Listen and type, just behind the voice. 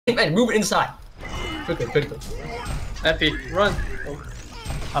Man, move inside. Quickly, quickly. Epi, run.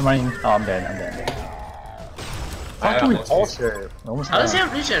 I'm running. Oh, I'm dead. I'm dead. How can we pulsar? How does he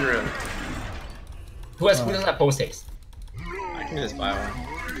have regen room? Who doesn't have post haste? I can just buy one.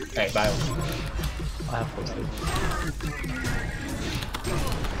 Hey, buy one. I have post haste.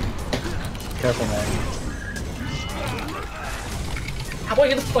 Careful, man. How about you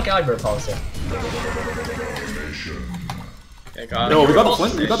get the fuck out of here, Pulsar? Okay, got Yo, we got the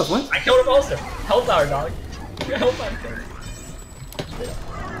flint. We got the flint. I killed a Pulsar. Hellfire, dog. Hellfire.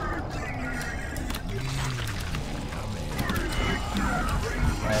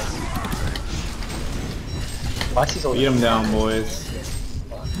 Nice. Foxy's Beat him down, boys.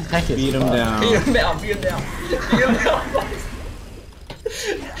 Beat him down. Beat him down, beat him down. Beat him down.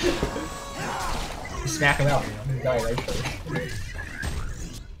 Smack him out, you know? He's dying right there.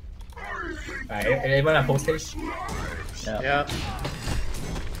 Alright, anyone have post haste? Yeah.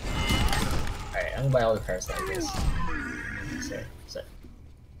 Alright, I'm gonna buy all the parasites, I guess. So.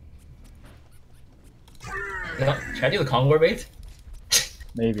 You know, should I do the Congo bait?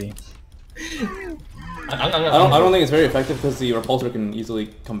 Maybe. I don't think it's very effective because the repulsor can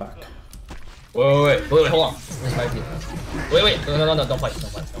easily come back. Wait, hold on. This might be. Wait, no, don't fight.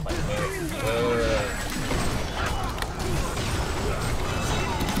 Wait.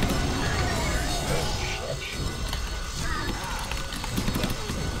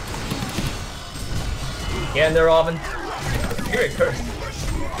 Get in there, Robin. Here it cursed.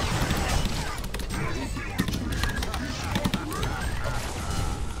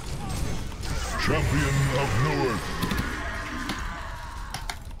 Champion of Newark.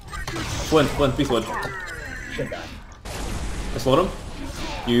 Flint, please flint. Should die. I slowed him.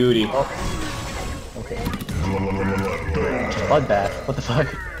 Beauty. Okay. Bloodbath. What the fuck?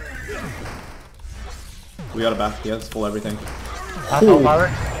 We got a back. He has full everything. Half health power?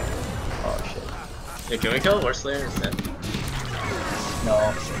 Oh shit. Yeah, can we kill War Slayer instead?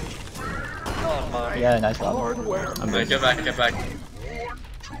 No. Oh my. Yeah, nice job. I'm Alright, dead. get back.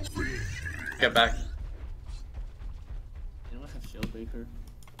 Get back. You don't have shield breaker.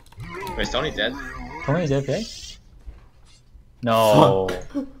 Wait, is Tony dead? Tony's AFK? No.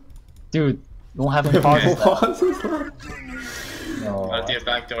 Dude, you won't have any pauses now. No. Gotta do a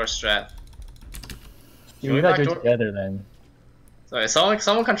backdoor strat. Dude, we gotta do it together then. Sorry,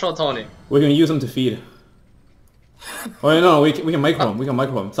 someone control Tony. We can use him to feed. Oh no, we can micro him. We can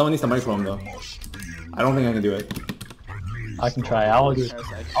micro him. Someone needs to micro him though. I don't think I can do it. I can try. I'll do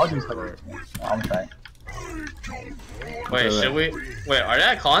something. I'm try. Wait, should we? Wait, are they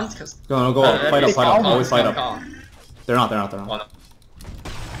at cons? Go, fight up. Always fight up. Con. They're not. Oh, no.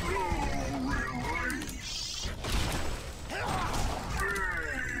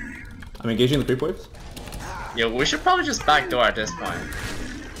 I'm engaging the creep waves. Yeah, we should probably just backdoor at this point.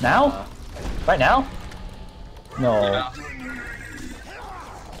 Now? Right now? No. Yeah.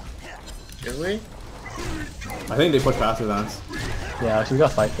 Should we? I think they push faster than us. Yeah, so we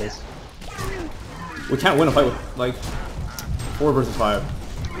got 5 phase. We can't win a fight with like 4 versus 5.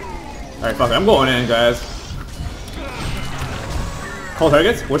 Alright, fuck it. I'm going in, guys. Call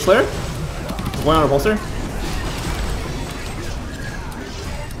targets. Witch Slayer. Going on repulsor.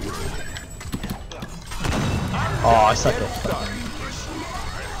 Oh, I suck it.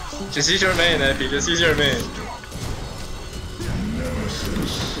 Just use your main, Epi. Just use your main.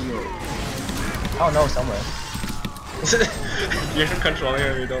 I don't know, somewhere. You're controlling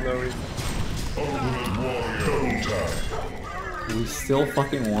him, you don't know me. We still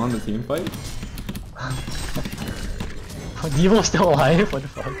fucking won the team fight? Devo's still alive? What the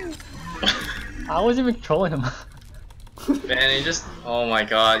fuck? I wasn't even controlling him. Man, he just. Oh my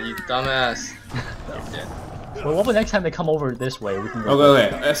god, you dumbass. You're dead. Well, what about next time they come over this way? We can go. Okay.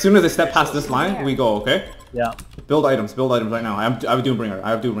 As soon as they step past this line, we go, okay? Yeah. Build items right now. I have Doombringer.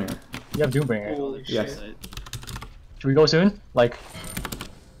 You have Doombringer. Holy Yes. shit. Should we go soon? Like.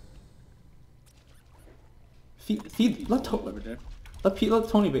 Feed, let Tony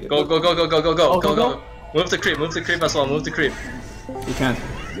bait it. Go. Go. Move the creep as well, move the creep. You can't.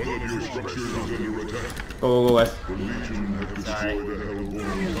 Go, guys. Sorry.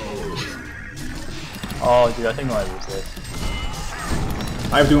 Oh, dude, I think I might lose this.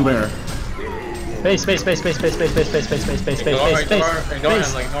 I have Doombringer.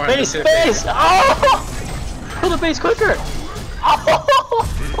 Space. Oh! Kill the base quicker! Oh!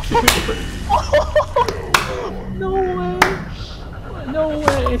 No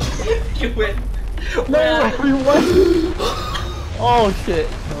way! You win. No way, we won! Oh shit.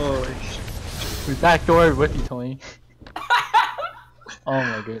 We backdoored with you, Tony. Oh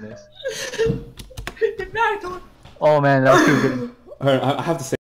my goodness. Oh man, that was too good. I have to say.